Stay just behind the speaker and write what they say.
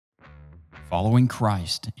Following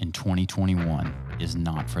Christ in 2021 is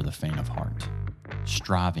not for the faint of heart.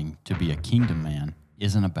 Striving to be a kingdom man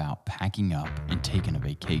isn't about packing up and taking a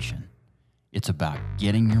vacation. It's about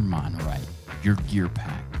getting your mind right, your gear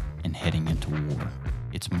packed, and heading into war.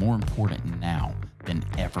 It's more important now than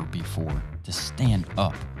ever before to stand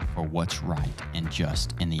up for what's right and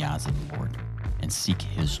just in the eyes of the Lord and seek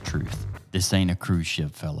His truth. This ain't a cruise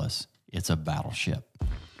ship, fellas. It's a battleship.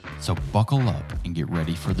 So buckle up and get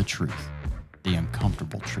ready for the truth, the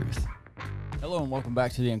uncomfortable truth. Hello and welcome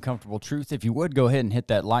back to The Uncomfortable Truth. If you would, go ahead and hit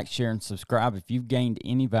that like, share, and subscribe. If you've gained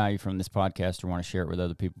any value from this podcast or want to share it with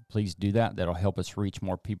other people, please do that. That'll help us reach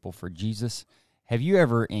more people for Jesus. Have you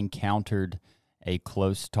ever encountered a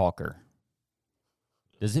close talker?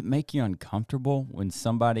 Does it make you uncomfortable when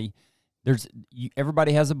somebody,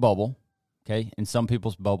 everybody has a bubble, okay? And some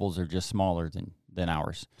people's bubbles are just smaller than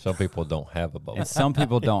ours. Some people don't have a bubble. And some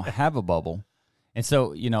people don't have a bubble. And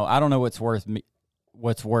so, I don't know what's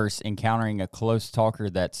worse, encountering a close talker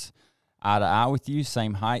that's eye to eye with you,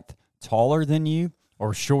 same height, taller than you,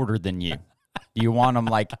 or shorter than you. Do you want them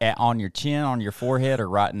like on your chin, on your forehead, or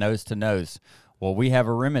right nose to nose? Well, we have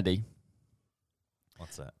a remedy.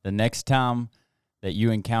 What's that? The next time that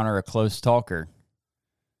you encounter a close talker,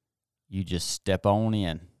 you just step on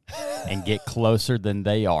in and get closer than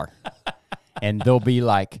they are. And they'll be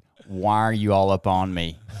like, why are you all up on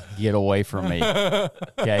me? Get away from me.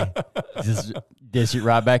 Okay? Just dish it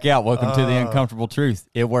right back out. Welcome to The Uncomfortable Truth.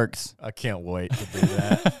 It works. I can't wait to do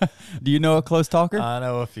that. Do you know a close talker? I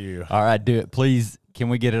know a few. All right, do it. Please, can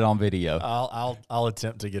we get it on video? I'll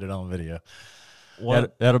attempt to get it on video.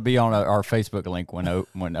 That'll be on our Facebook link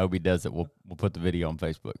when Obi does it. We'll put the video on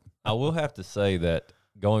Facebook. I will have to say that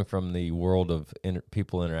going from the world of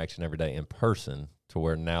people interaction every day in person to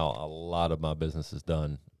where now a lot of my business is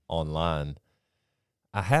done online,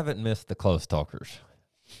 I haven't missed the close talkers.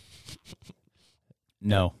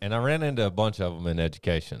 No. And I ran into a bunch of them in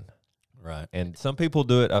education. Right. And some people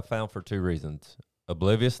do it, I found, for two reasons: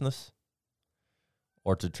 obliviousness,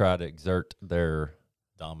 or to try to exert their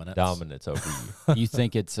dominance over you. You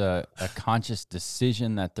think it's a conscious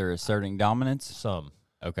decision that they're asserting dominance? Some.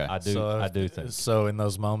 Okay. I do think. So in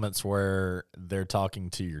those moments where they're talking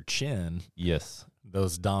to your chin, Yes.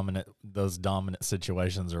 those dominant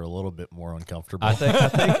situations are a little bit more uncomfortable. I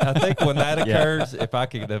think when that occurs, if I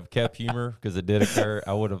could have kept humor, because it did occur,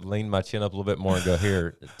 I would have leaned my chin up a little bit more and go,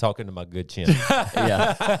 here, talking to my good chin.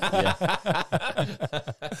 Yeah.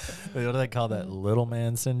 What do they call that? Little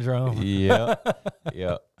man syndrome? Yeah.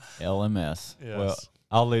 LMS. Yes. Well,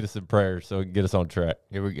 I'll lead us in prayer so we can get us on track.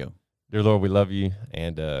 Here we go. Dear Lord, we love you.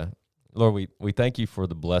 And Lord, we thank you for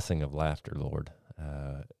the blessing of laughter, Lord.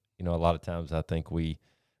 A lot of times I think we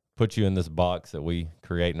put you in this box that we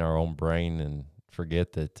create in our own brain and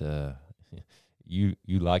forget that you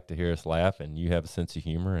like to hear us laugh, and you have a sense of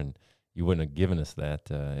humor, and you wouldn't have given us that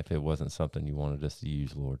if it wasn't something you wanted us to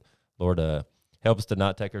use, Lord. Lord, help us to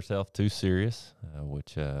not take ourselves too serious,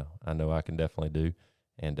 which I know I can definitely do,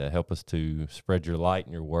 and help us to spread your light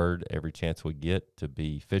and your word every chance we get, to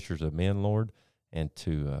be fishers of men, Lord, and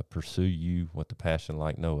to pursue you with a passion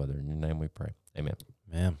like no other. In your name we pray. Amen.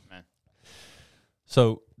 Man.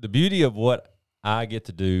 So the beauty of what I get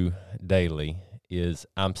to do daily is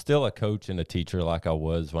I'm still a coach and a teacher like I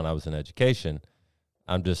was when I was in education.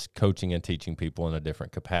 I'm just coaching and teaching people in a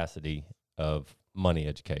different capacity of money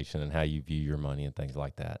education and how you view your money and things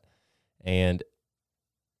like that. And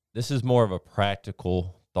this is more of a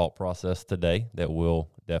practical thought process today that will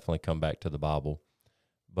definitely come back to the Bible.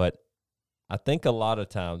 But I think a lot of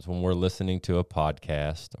times when we're listening to a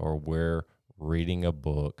podcast or we're reading a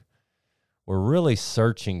book, we're really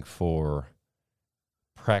searching for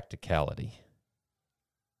practicality.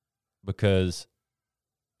 Because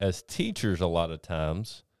as teachers, a lot of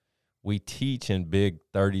times, we teach in big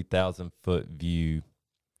 30,000-foot view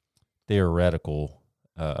theoretical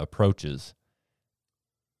approaches.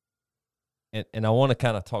 And I want to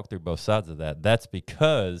kind of talk through both sides of that. That's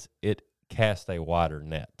because it casts a wider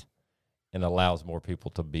net and allows more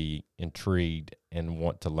people to be intrigued and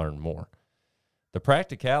want to learn more. The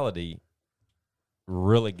practicality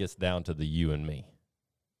really gets down to the you and me.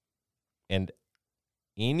 And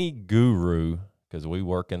any guru, because we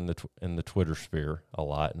work in the Twitter sphere a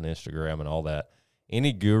lot, and Instagram and all that,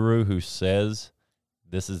 any guru who says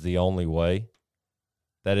this is the only way,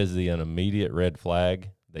 that is an immediate red flag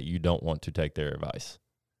that you don't want to take their advice.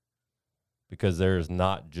 Because there is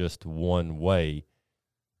not just one way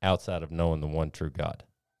outside of knowing the one true God.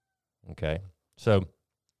 Okay? So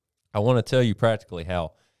I want to tell you practically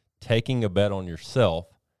how taking a bet on yourself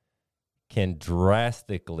can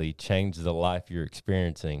drastically change the life you're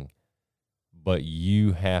experiencing, but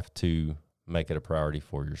you have to make it a priority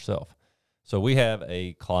for yourself. So we have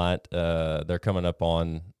a client, they're coming up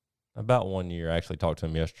on about 1 year. I actually talked to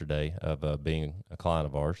him yesterday of being a client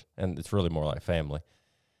of ours, and it's really more like family.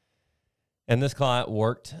 And this client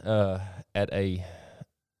worked at a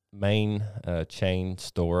main chain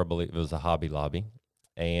store. I believe it was a Hobby Lobby,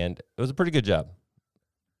 and it was a pretty good job.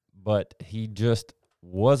 But he just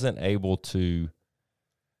wasn't able to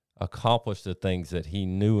accomplish the things that he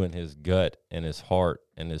knew in his gut and his heart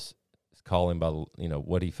and his calling by,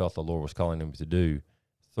 what he felt the Lord was calling him to do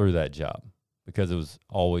through that job, because it was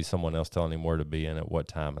always someone else telling him where to be and at what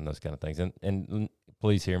time and those kind of things. And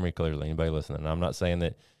please hear me clearly, anybody listening. I'm not saying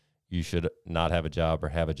that you should not have a job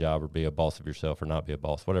or be a boss of yourself or not be a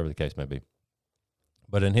boss, whatever the case may be.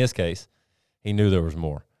 But in his case, he knew there was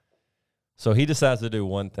more. So he decides to do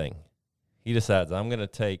one thing. He decides, I'm going to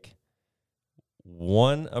take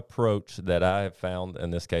one approach that I have found,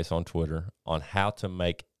 in this case on Twitter, on how to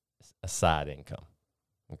make a side income,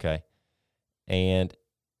 okay? And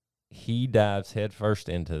he dives headfirst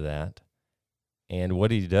into that. And what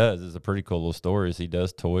he does is a pretty cool little story, is he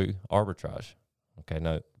does toy arbitrage. Okay,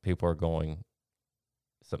 now people are going,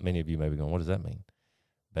 so many of you may be going, what does that mean?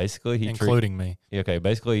 Basically, including me. Okay,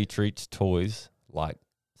 basically he treats toys like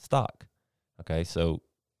stock. Okay, so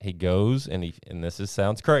he goes and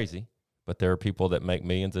sounds crazy, but there are people that make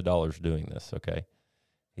millions of dollars doing this, okay?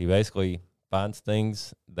 He basically finds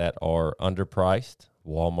things that are underpriced,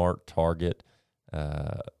 Walmart, Target,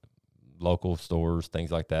 local stores,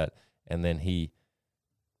 things like that, and then he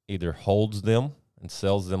either holds them and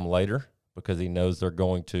sells them later because he knows they're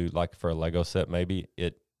going to, like for a Lego set maybe,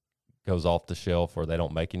 it goes off the shelf or they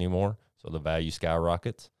don't make anymore, so the value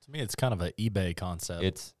skyrockets. To me, it's kind of an eBay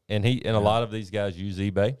concept. A lot of these guys use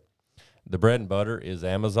eBay. The bread and butter is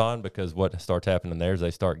Amazon, because what starts happening there is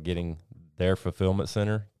they start getting their fulfillment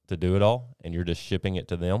center to do it all, and you're just shipping it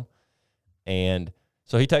to them. And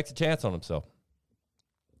so he takes a chance on himself.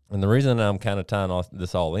 And the reason I'm kind of tying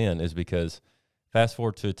this all in is because fast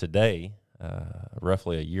forward to today,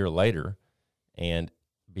 roughly a year later, and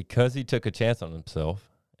because he took a chance on himself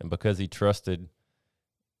and because he trusted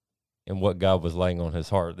in what God was laying on his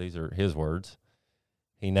heart, these are his words,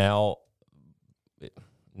 he now,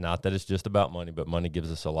 not that it's just about money, but money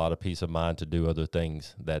gives us a lot of peace of mind to do other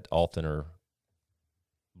things that often are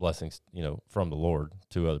blessings, from the Lord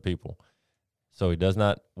to other people. So he does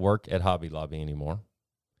not work at Hobby Lobby anymore.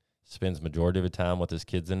 Spends majority of the time with his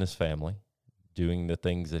kids and his family, doing the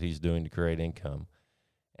things that he's doing to create income.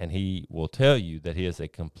 And he will tell you that he is a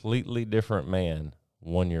completely different man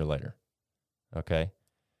 1 year later. Okay?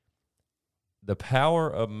 The power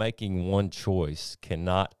of making one choice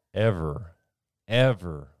cannot ever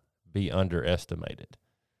be underestimated.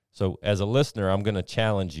 So as a listener, I'm going to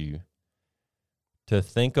challenge you to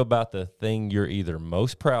think about the thing you're either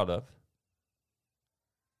most proud of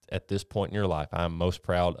at this point in your life. I'm most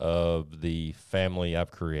proud of the family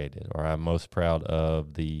I've created, or I'm most proud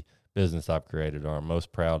of the business I've created, or I'm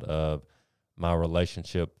most proud of my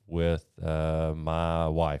relationship with my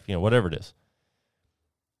wife, whatever it is.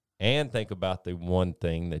 And think about the one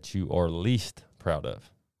thing that you are least proud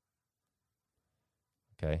of.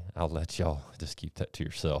 Okay, I'll let y'all just keep that to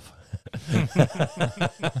yourself.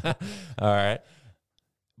 All right.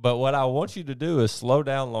 But what I want you to do is slow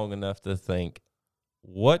down long enough to think,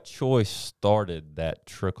 what choice started that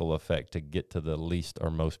trickle effect to get to the least or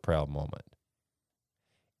most proud moment?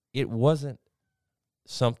 It wasn't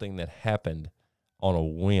something that happened on a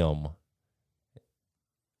whim,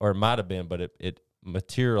 or it might have been, but it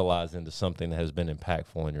materialized into something that has been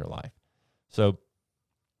impactful in your life. So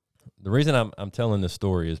the reason I'm telling this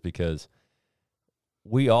story is because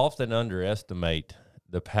we often underestimate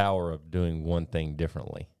the power of doing one thing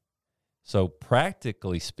differently. So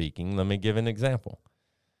practically speaking, let me give an example.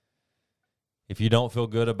 If you don't feel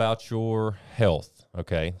good about your health,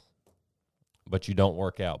 okay, but you don't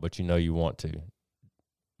work out, but you want to,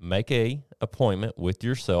 make a appointment with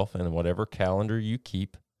yourself and whatever calendar you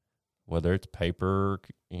keep, whether it's paper,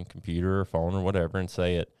 computer, or phone, or whatever, and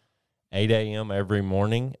say at 8 a.m. every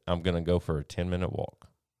morning, I'm going to go for a 10-minute walk.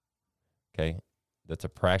 Okay? That's a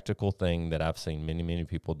practical thing that I've seen many, many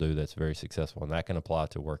people do that's very successful. And that can apply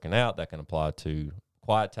to working out. That can apply to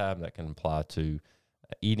quiet time. That can apply to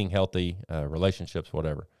eating healthy, relationships,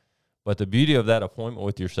 whatever. But the beauty of that appointment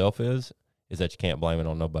with yourself is that you can't blame it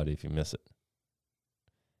on nobody if you miss it.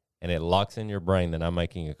 And it locks in your brain that I'm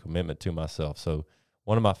making a commitment to myself. So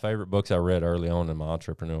one of my favorite books I read early on in my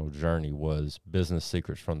entrepreneurial journey was Business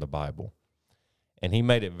Secrets from the Bible. And he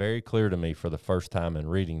made it very clear to me for the first time in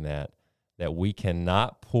reading that we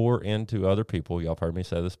cannot pour into other people, y'all have heard me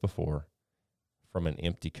say this before, from an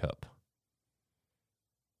empty cup.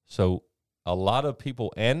 So a lot of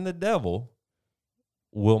people and the devil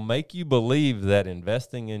will make you believe that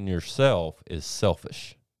investing in yourself is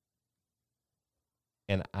selfish.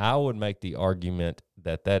 And I would make the argument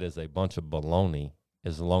that that is a bunch of baloney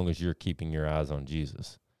as long as you're keeping your eyes on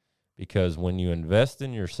Jesus. Because when you invest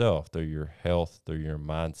in yourself through your health, through your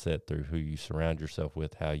mindset, through who you surround yourself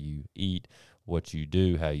with, how you eat, what you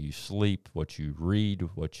do, how you sleep, what you read,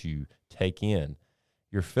 what you take in,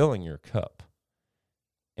 you're filling your cup.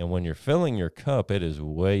 And when you're filling your cup, it is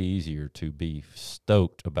way easier to be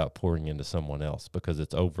stoked about pouring into someone else because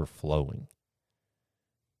it's overflowing.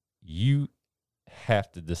 You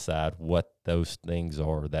have to decide what those things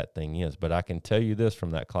are, that thing is. But I can tell you this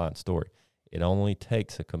from that client story. It only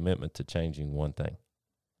takes a commitment to changing one thing.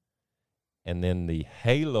 And then the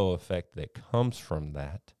halo effect that comes from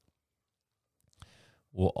that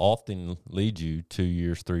will often lead you 2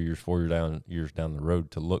 years, 3 years, 4 years down the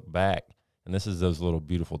road to look back. And this is those little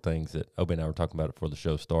beautiful things that Obi and I were talking about before the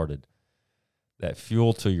show started. That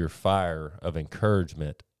fuel to your fire of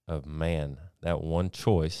encouragement of, man, that one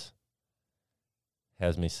choice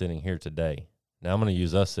has me sitting here today. Now I'm going to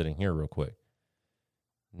use us sitting here real quick.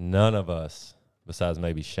 None of us, besides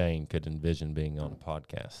maybe Shane, could envision being on a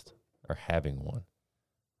podcast or having one,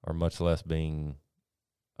 or much less being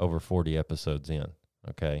over 40 episodes in,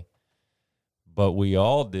 okay? But we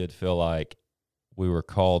all did feel like we were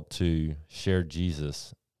called to share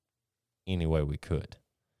Jesus any way we could.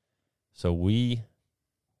 So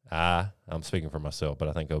I'm speaking for myself, but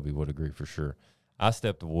I think Obi would agree for sure. I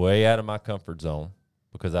stepped way out of my comfort zone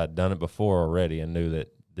because I'd done it before already and knew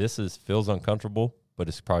that this feels uncomfortable, but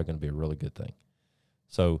it's probably going to be a really good thing.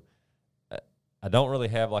 So I don't really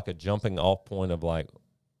have like a jumping off point of like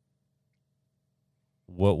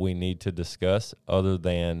what we need to discuss other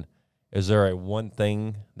than, is there a one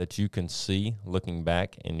thing that you can see looking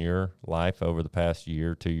back in your life over the past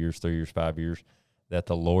year, 2 years, 3 years, 5 years, that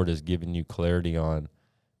the Lord has given you clarity on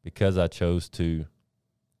because I chose to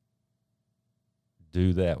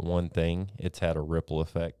do that one thing? It's had a ripple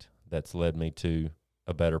effect that's led me to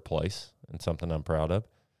a better place and something I'm proud of.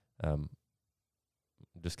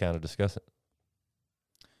 Just kind of discuss it.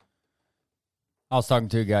 I was talking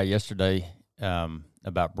to a guy yesterday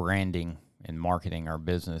about branding and marketing our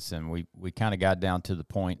business, and we kind of got down to the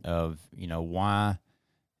point of, why,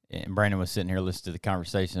 and Brandon was sitting here listening to the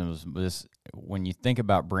conversation, was this: when you think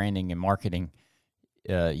about branding and marketing,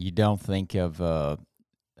 you don't think of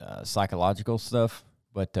psychological stuff,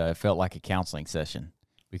 but it felt like a counseling session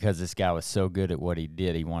because this guy was so good at what he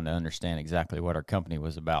did. He wanted to understand exactly what our company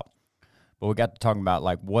was about. But we got to talking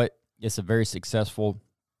about it's a very successful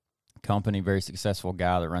company, very successful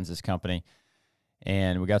guy that runs this company.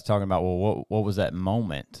 And we got to talking about, well, what was that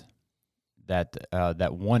moment,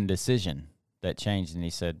 that one decision that changed? And he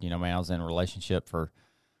said, man, I was in a relationship for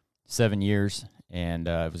 7 years, and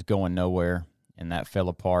it was going nowhere, and that fell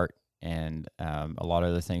apart, and a lot of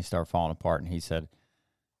other things started falling apart. And he said,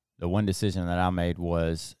 the one decision that I made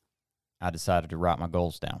was I decided to write my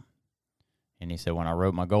goals down. And he said, when I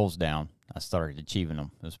wrote my goals down, I started achieving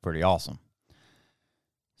them. It was pretty awesome.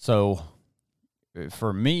 So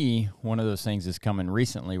for me, one of those things is coming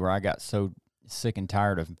recently where I got so sick and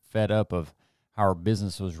tired of, fed up of how our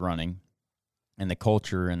business was running and the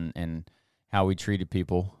culture and how we treated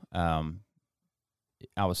people. I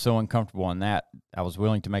was so uncomfortable in that, I was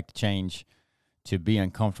willing to make the change to be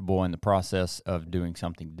uncomfortable in the process of doing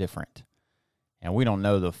something different. And we don't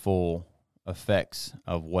know the full effects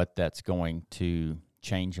of what that's going to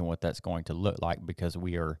change and what that's going to look like because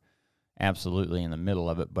we are absolutely in the middle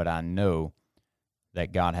of it. But I know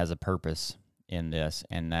that God has a purpose in this,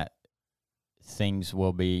 and that things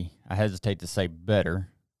will be, I hesitate to say better.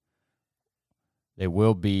 They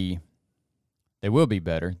will be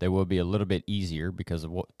better. They will be a little bit easier because of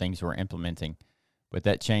what things we're implementing. But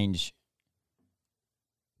that change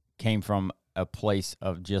came from a place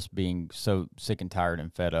of just being so sick and tired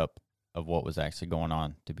and fed up of what was actually going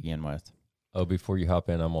on to begin with. Oh, before you hop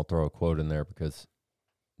in, I'm going to throw a quote in there because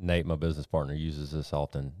Nate, my business partner, uses this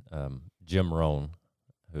often. Jim Rohn,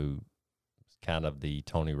 who is kind of the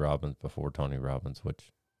Tony Robbins before Tony Robbins,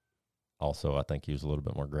 which also I think he was a little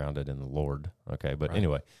bit more grounded in the Lord. Okay, but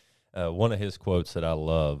anyway, one of his quotes that I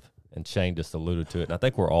love, and Shane just alluded to it, and I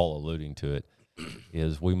think we're all alluding to it,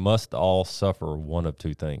 is we must all suffer one of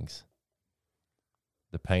two things: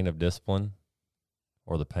 the pain of discipline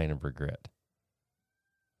or the pain of regret.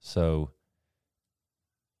 So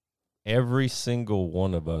every single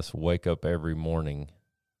one of us wake up every morning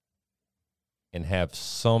and have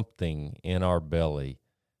something in our belly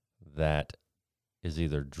that is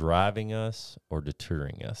either driving us or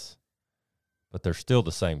deterring us. But they're still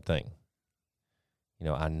the same thing.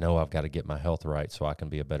 I know I've got to get my health right so I can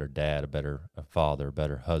be a better dad, a better father, a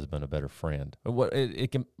better husband, a better friend.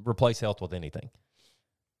 It can replace health with anything.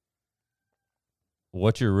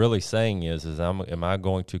 What you're really saying is am I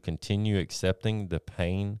going to continue accepting the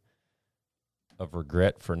pain of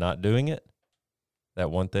regret for not doing it, that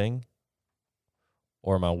one thing,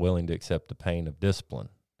 or am I willing to accept the pain of discipline?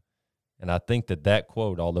 And I think that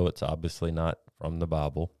quote, although it's obviously not from the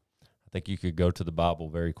Bible, I think you could go to the Bible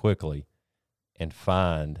very quickly and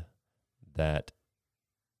find that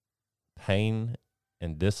pain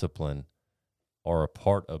and discipline are a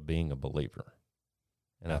part of being a believer.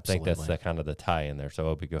 And Absolutely. I think that's kind of the tie in there. So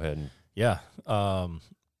Opie, go ahead. Yeah.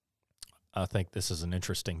 I think this is an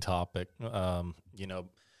interesting topic.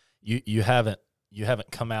 You haven't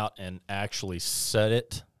come out and actually said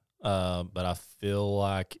it, but I feel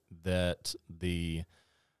like that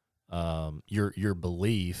your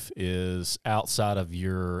belief is outside of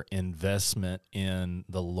your investment in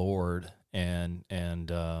the Lord and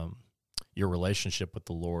your relationship with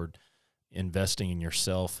the Lord. Investing in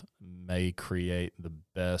yourself may create the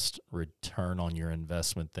best return on your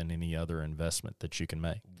investment than any other investment that you can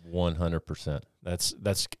make. 100%.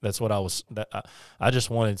 That's what I just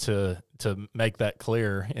wanted to make that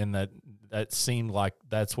clear, in that seemed like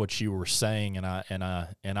that's what you were saying, and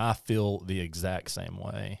I feel the exact same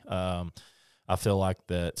way. I feel like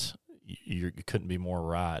that you couldn't be more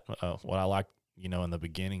right. What I like, in the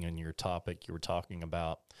beginning in your topic, you were talking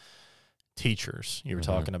about teachers. You were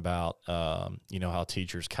talking about, how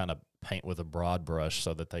teachers kind of paint with a broad brush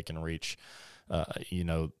so that they can reach,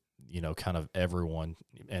 kind of everyone.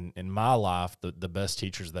 And in my life, the best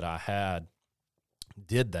teachers that I had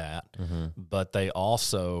did that, but they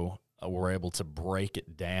also were able to break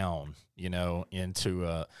it down, into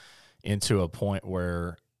a point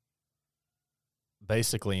where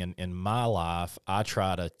basically in my life, I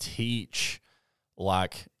try to teach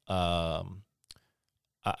like,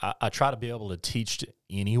 I try to be able to teach to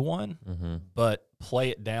anyone, but play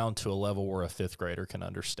it down to a level where a fifth grader can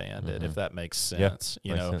understand it, if that makes sense.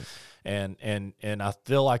 Sense. And I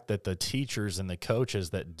feel like that the teachers and the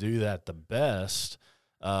coaches that do that the best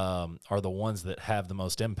are the ones that have the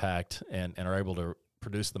most impact and are able to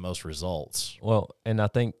produce the most results. Well, and I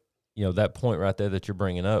think, that point right there that you're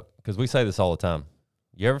bringing up, because we say this all the time.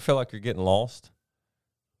 You ever feel like you're getting lost?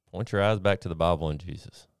 Point your eyes back to the Bible and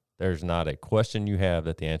Jesus. There's not a question you have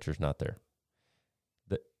that the answer is not there.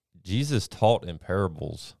 Jesus taught in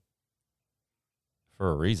parables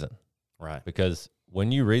for a reason. Right. Because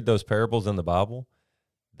when you read those parables in the Bible,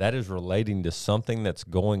 that is relating to something that's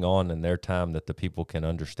going on in their time that the people can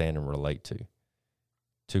understand and relate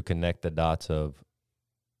to connect the dots of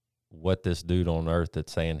what this dude on earth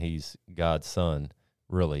that's saying he's God's son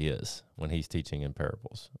really is when he's teaching in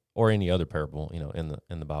parables, or any other parable,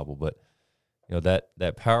 in the Bible. But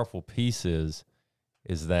that powerful piece is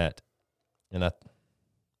that, and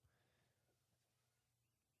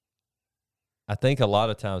I think a lot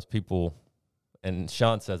of times people, and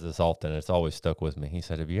Sean says this often, it's always stuck with me. He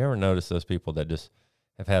said, have you ever noticed those people that just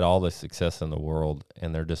have had all the success in the world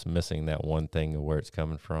and they're just missing that one thing of where it's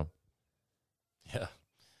coming from? Yeah.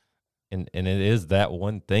 And it is that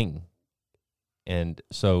one thing. And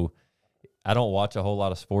so I don't watch a whole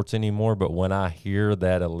lot of sports anymore, but when I hear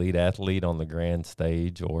that elite athlete on the grand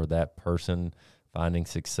stage or that person finding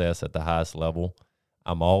success at the highest level,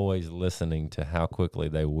 I'm always listening to how quickly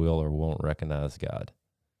they will or won't recognize God.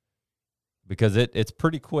 Because it's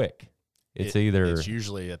pretty quick. It's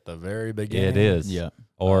usually at the very beginning. It is. Yeah.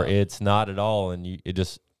 Or it's not at all, and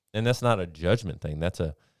and that's not a judgment thing.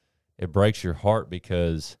 It breaks your heart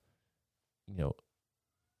because,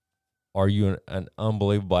 are you an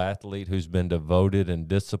unbelievable athlete who's been devoted and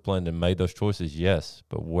disciplined and made those choices? Yes.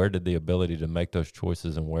 But where did the ability to make those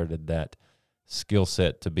choices and where did that skill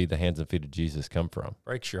set to be the hands and feet of Jesus come from?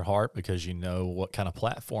 Breaks your heart because you know what kind of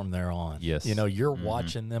platform they're on. Yes. You're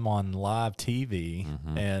watching them on live TV,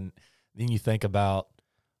 and then you think about,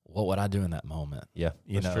 what would I do in that moment? Yeah,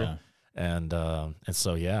 that's true. And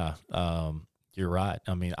so, yeah, you're right.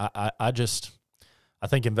 I mean, I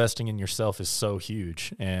think investing in yourself is so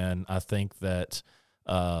huge. And I think that,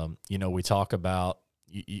 we talk about,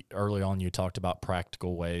 early on, you talked about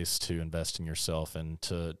practical ways to invest in yourself and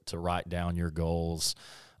to write down your goals,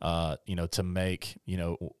 to make,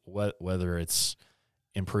 whether it's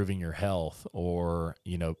improving your health or,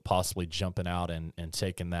 possibly jumping out and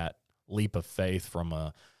taking that leap of faith from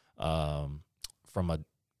a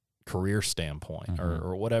career standpoint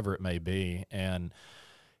or whatever it may be. And,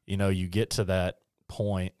 you get to that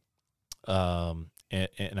point, and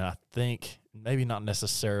I think maybe not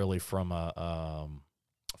necessarily from a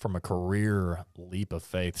career leap of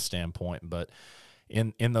faith standpoint, but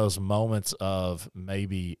in those moments of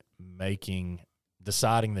maybe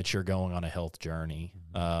deciding that you're going on a health journey,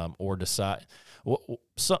 or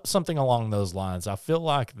something along those lines, I feel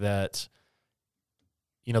like that,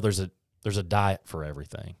 there's a diet for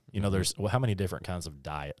everything. There's how many different kinds of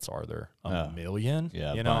diets are there? A million?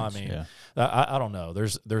 Yeah, bunch, I don't know.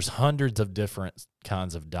 There's hundreds of different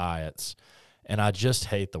kinds of diets, and I just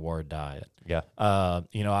hate the word diet. Yeah. I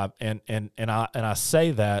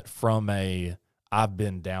say that from I've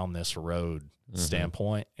been down this road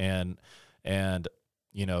standpoint, and in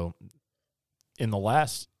the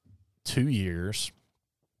last 2 years,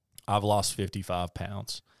 I've lost 55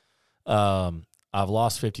 pounds. I've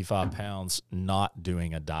lost 55 pounds not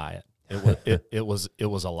doing a diet. It was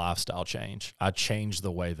a lifestyle change. I changed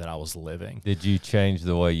the way that I was living. Did you change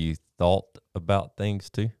the way you thought about things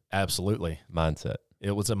too? Absolutely. Mindset.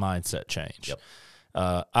 It was a mindset change. Yep.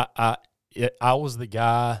 I was the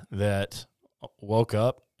guy that woke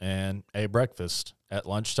up and ate breakfast. At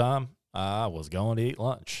lunchtime, I was going to eat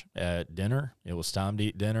lunch. At dinner, it was time to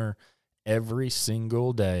eat dinner every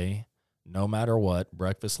single day, no matter what,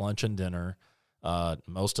 breakfast, lunch, and dinner.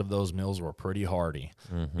 Most of those meals were pretty hearty,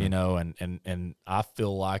 and I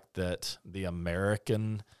feel like that the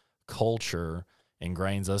American culture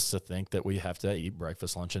ingrains us to think that we have to eat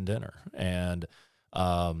breakfast, lunch, and dinner. And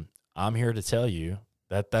I'm here to tell you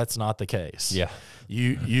that that's not the case. Yeah.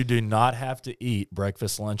 You do not have to eat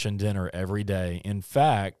breakfast, lunch, and dinner every day. In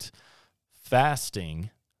fact, fasting,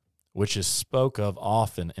 which is spoke of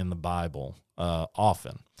often in the Bible,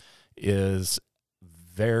 is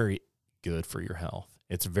very good for your health.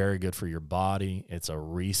 It's very good for your body. It's a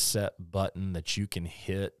reset button that you can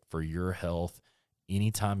hit for your health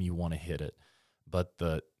anytime you want to hit it. But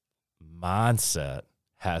the mindset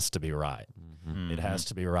has to be right. It has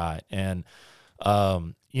to be right. And,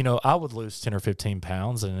 I would lose 10 or 15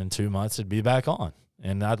 pounds, and in 2 months it'd be back on.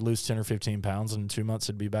 And I'd lose 10 or 15 pounds, and in 2 months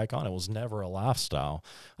it'd be back on. It was never a lifestyle.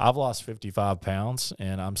 I've lost 55 pounds,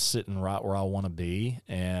 and I'm sitting right where I want to be.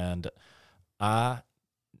 And I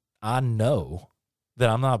know that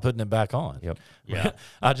I'm not putting it back on. Yep. Yeah.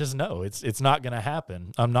 I just know it's not going to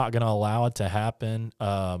happen. I'm not going to allow it to happen.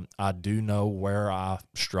 I do know where I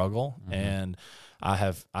struggle, and I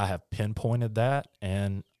have pinpointed that,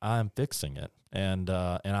 and I'm fixing it. And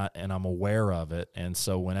I'm aware of it. And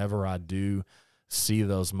so whenever I do see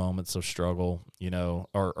those moments of struggle,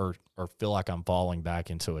 or feel like I'm falling back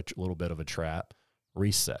into a little bit of a trap,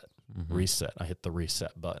 reset. I hit the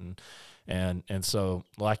reset button. And so,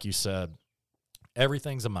 like you said,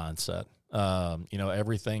 everything's a mindset.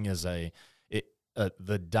 Everything is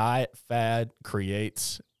the diet fad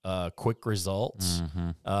creates quick results.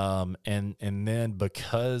 And then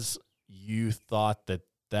because you thought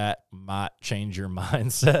that might change your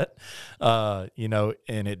mindset,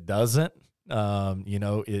 and it doesn't,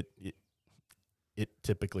 it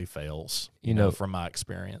typically fails, from my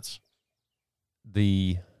experience.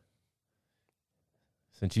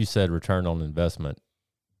 Since you said return on investment,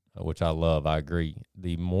 which I love, I agree.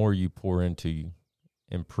 The more you pour into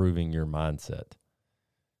improving your mindset,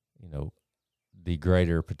 the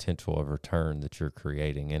greater potential of return that you're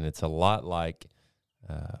creating. And it's a lot like,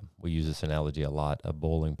 we use this analogy a lot, a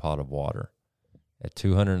boiling pot of water. At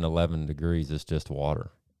 211 degrees, it's just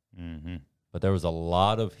water. But there was a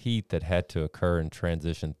lot of heat that had to occur and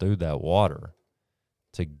transition through that water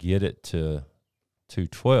to get it to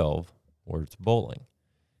 212 where it's boiling.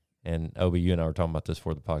 And Obi, you and I were talking about this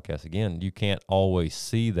for the podcast again. You can't always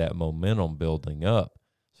see that momentum building up.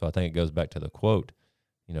 So I think it goes back to the quote,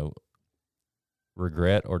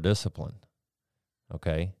 regret or discipline.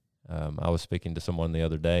 Okay. I was speaking to someone the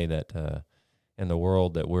other day that in the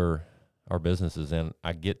world that our business is in,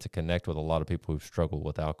 I get to connect with a lot of people who struggle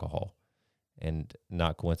with alcohol. And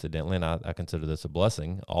not coincidentally, and I consider this a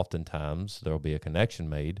blessing, oftentimes there will be a connection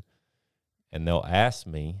made, and they'll ask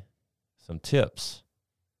me some tips.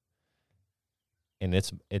 And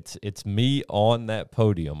it's me on that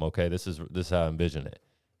podium. Okay, this is how I envision it.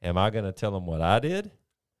 Am I going to tell them what I did,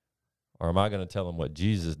 or am I going to tell them what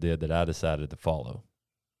Jesus did that I decided to follow?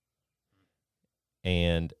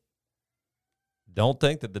 And don't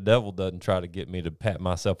think that the devil doesn't try to get me to pat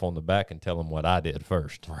myself on the back and tell him what I did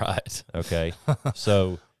first. Right. Okay.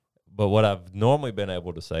 So, but what I've normally been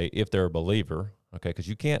able to say, if they're a believer, okay, because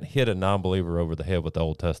you can't hit a non-believer over the head with the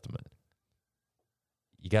Old Testament.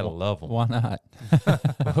 You got to love them. Why not?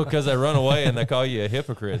 Because they run away and they call you a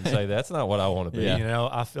hypocrite and say, that's not what I want to be. Yeah.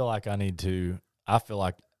 I feel like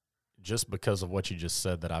just because of what you just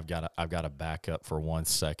said that I've got to back up for 1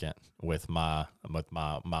 second with my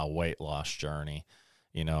weight loss journey.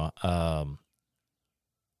 I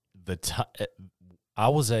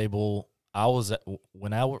was able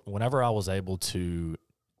whenever I was able to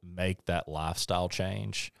make that lifestyle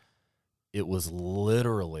change, it was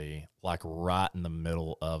literally like right in the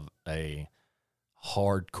middle of a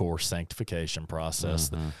hardcore sanctification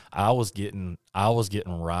process. I was getting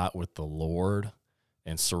right with the Lord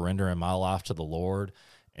and surrendering my life to the Lord.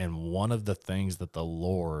 And one of the things that the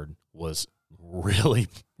Lord was really,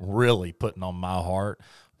 really putting on my heart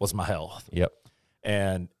was my health. Yep.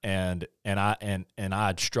 And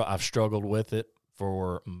I've struggled with it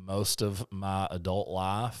for most of my adult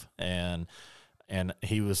life. And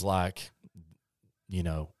he was like,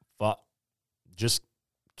 just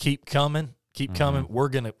keep coming. Keep coming. We're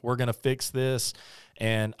gonna fix this.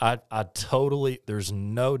 And I totally, there's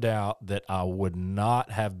no doubt that I would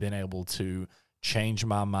not have been able to change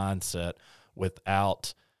my mindset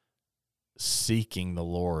without seeking the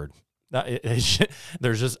Lord.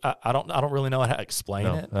 There's just I don't really know how to explain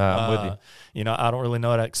it. I'm with you. I don't really know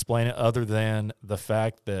how to explain it other than the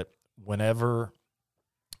fact that whenever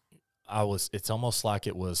it's almost like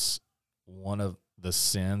it was one of the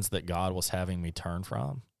sins that God was having me turn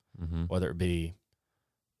from. Whether it be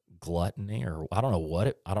gluttony or I don't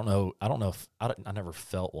know if I never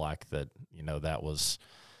felt like that, that was,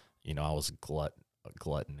 I was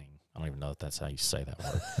gluttoning. I don't even know if that's how you say that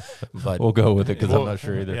word, but we'll go with it because I'm not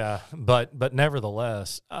sure either. Yeah. But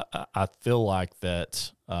nevertheless, I feel like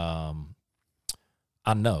that, I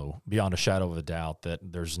know beyond a shadow of a doubt that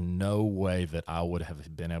there's no way that I would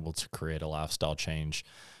have been able to create a lifestyle change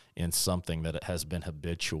in something that has been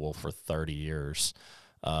habitual for 30 years.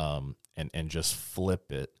 And just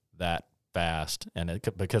flip it that fast. And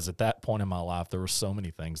because at that point in my life, there were so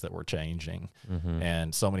many things that were changing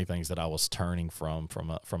and so many things that I was turning from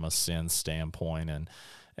a sin standpoint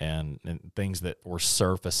and things that were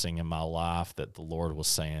surfacing in my life that the Lord was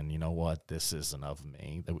saying, you know what, this isn't of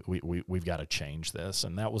me. We've got to change this.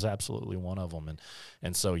 And that was absolutely one of them.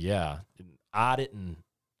 And so, yeah, I didn't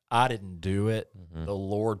do it. The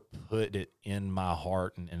Lord put it in my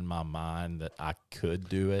heart and in my mind that I could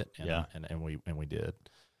do it, and we did.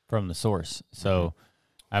 From the source. So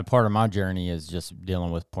part of my journey is just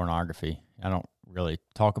dealing with pornography. I don't really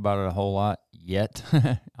talk about it a whole lot yet.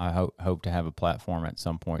 I hope to have a platform at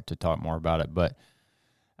some point to talk more about it, but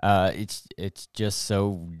it's just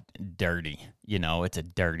so dirty. It's a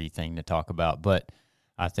dirty thing to talk about, but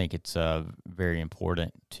I think it's very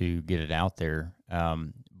important to get it out there.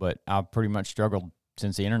 But I've pretty much struggled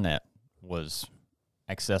since the internet was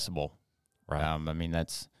accessible. Right.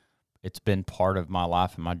 It's been part of my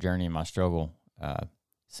life and my journey and my struggle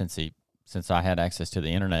since I had access to the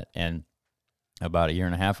internet. And about a year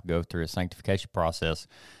and a half ago, through a sanctification process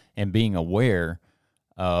and being aware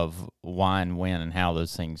of why and when and how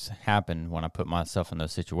those things happen when I put myself in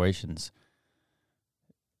those situations,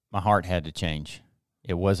 my heart had to change.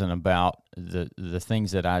 It wasn't about the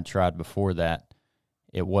things that I'd tried before that.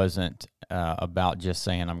 It wasn't about just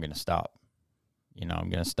saying, I'm going to stop. I'm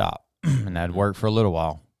going to stop. And that'd work for a little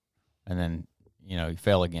while. And then, you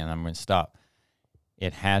fail again, I'm going to stop.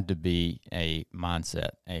 It had to be a mindset,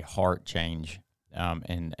 a heart change,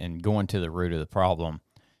 and going to the root of the problem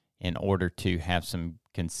in order to have some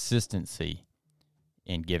consistency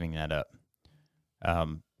in giving that up.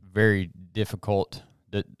 Very difficult.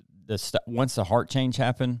 Once the heart change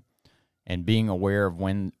happened, and being aware of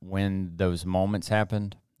when those moments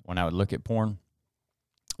happened, when I would look at porn,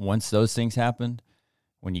 once those things happened,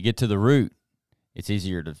 when you get to the root, it's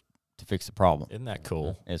easier to fix the problem. Isn't that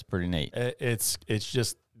cool? It's pretty neat. It's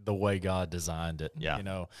just the way God designed it.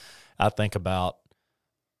 Yeah. I think about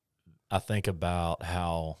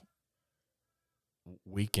how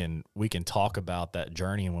we can talk about that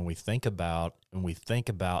journey, and when we think about when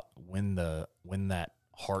that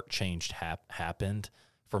heart change happened.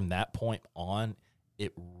 From that point on,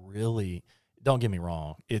 it really, don't get me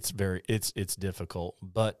wrong, it's difficult,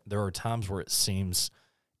 but there are times where it seems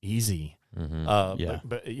easy.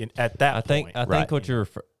 But at that point, I think what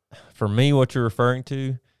for me, what you're referring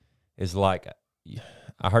to is like,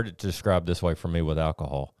 I heard it described this way for me with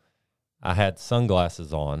alcohol. I had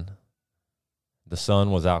sunglasses on. The sun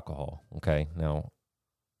was alcohol. Okay. Now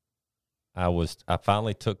I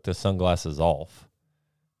finally took the sunglasses off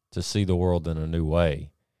to see the world in a new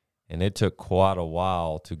way. And it took quite a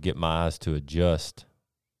while to get my eyes to adjust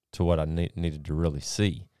to what I needed to really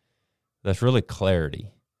see. That's really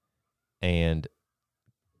clarity. And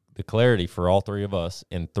the clarity for all three of us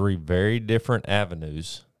in three very different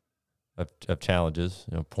avenues of challenges,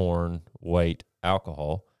 porn, weight,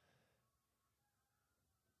 alcohol,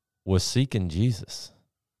 was seeking Jesus.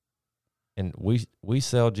 And we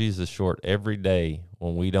sell Jesus short every day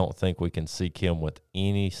when we don't think we can seek him with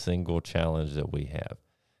any single challenge that we have.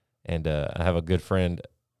 And I have a good friend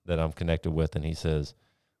that I'm connected with, and he says,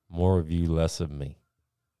 more of you, less of me.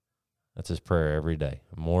 That's his prayer every day.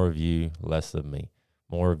 More of you, less of me.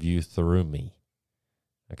 More of you through me.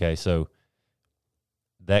 Okay, so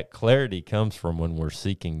that clarity comes from when we're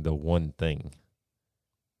seeking the one thing.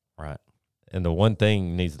 Right. And the one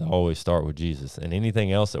thing needs to always start with Jesus. And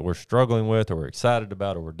anything else that we're struggling with or we're excited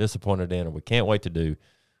about or we're disappointed in or we can't wait to do,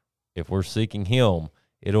 if we're seeking him,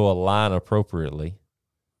 it'll align appropriately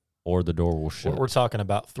or the door will shut. We're talking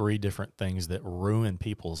about 3 different things that ruin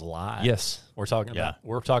people's lives. Yes. We're talking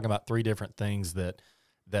about 3 different things that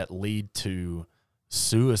lead to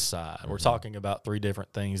suicide. Mm-hmm. We're talking about 3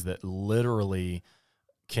 different things that literally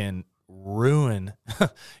can ruin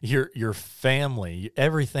your family,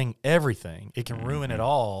 everything. It can ruin it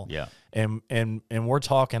all. Yeah. And we're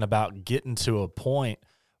talking about getting to a point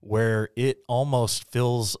where it almost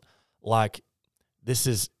feels like this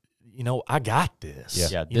is, I got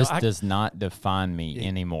this. Yeah. This does not define me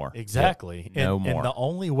anymore. Exactly. No more. And the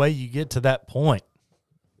only way you get to that point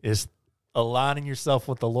is aligning yourself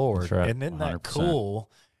with the Lord. That's right. And isn't that 100%. cool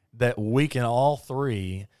that we can all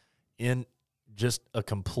 3 in just in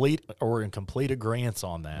complete agreement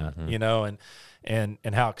on that,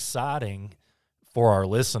 and how exciting for our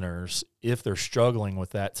listeners, if they're struggling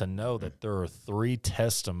with that, to know that there are 3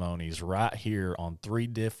 testimonies right here on 3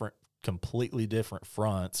 completely different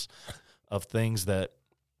fronts of things that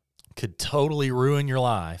could totally ruin your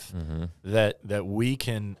life, that we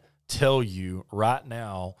can tell you right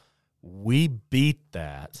now, we beat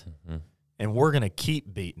that. And we're going to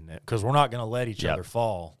keep beating it because we're not going to let each other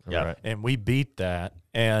fall. Yeah. Right. And we beat that.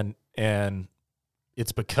 And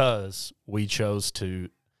it's because we chose to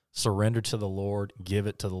surrender to the Lord, give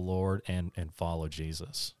it to the Lord, and follow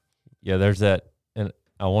Jesus. Yeah, there's that. And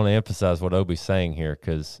I want to emphasize what Obi's saying here,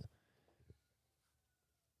 because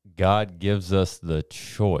God gives us the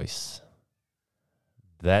choice.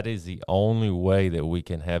 That is the only way that we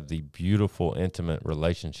can have the beautiful, intimate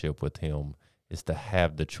relationship with him, is to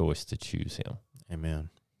have the choice to choose him. Amen.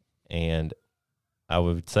 And I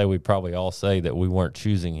would say we probably all say that we weren't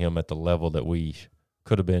choosing him at the level that we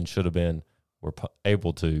could have been, should have been, were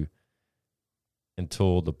able to,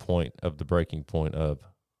 until the point of the breaking point of,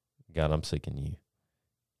 God, I'm seeking you.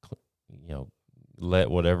 Let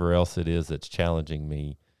whatever else it is that's challenging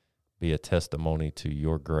me be a testimony to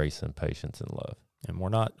your grace and patience and love. And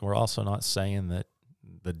we're also not saying that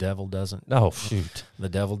the devil doesn't. Oh, shoot. The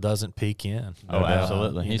devil doesn't peek in. Oh,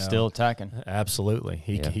 absolutely. He's still attacking. Absolutely.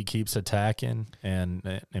 He keeps attacking,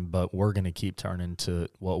 but we're going to keep turning to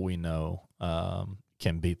what we know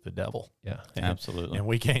can beat the devil. Yeah. Absolutely. And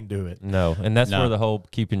we can't do it. No, and that's where the whole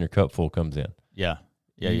keeping your cup full comes in. Yeah.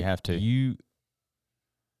 Yeah, you have to.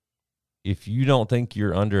 If you don't think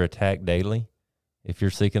you're under attack daily, if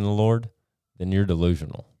you're seeking the Lord, then you're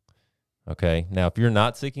delusional. Okay? Now, if you're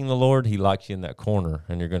not seeking the Lord, he locks you in that corner,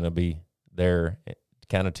 and you're going to be there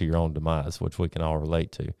kind of to your own demise, which we can all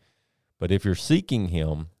relate to. But if you're seeking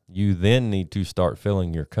him, you then need to start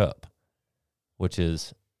filling your cup, which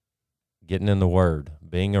is getting in the Word,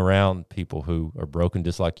 being around people who are broken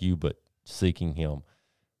just like you, but seeking him,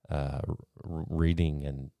 reading,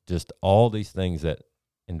 and just all these things that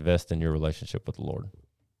invest in your relationship with the Lord.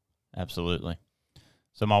 Absolutely.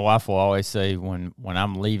 So my wife will always say when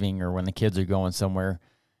I'm leaving or when the kids are going somewhere,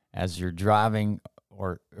 as you're driving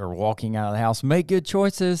or walking out of the house, make good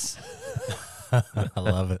choices. I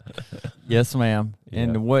love it. Yes, ma'am. Yeah.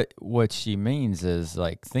 And what she means is,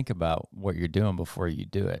 like, think about what you're doing before you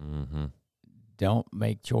do it. Mm-hmm. Don't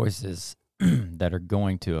make choices that are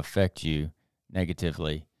going to affect you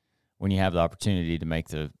negatively when you have the opportunity to make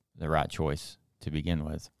the right choice to begin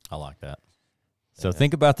with. I like that. So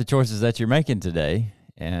think about the choices that you're making today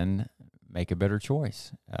and make a better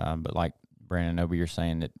choice. But like Brandon and Obi, you're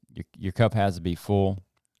saying that your cup has to be full.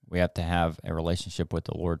 We have to have a relationship with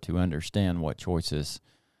the Lord to understand what choices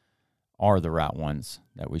are the right ones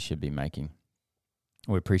that we should be making.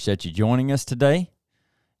 We appreciate you joining us today.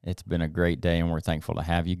 It's been a great day, and we're thankful to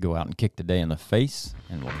have you. Go out and kick the day in the face,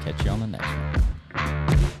 and we'll catch you on the next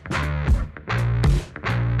one.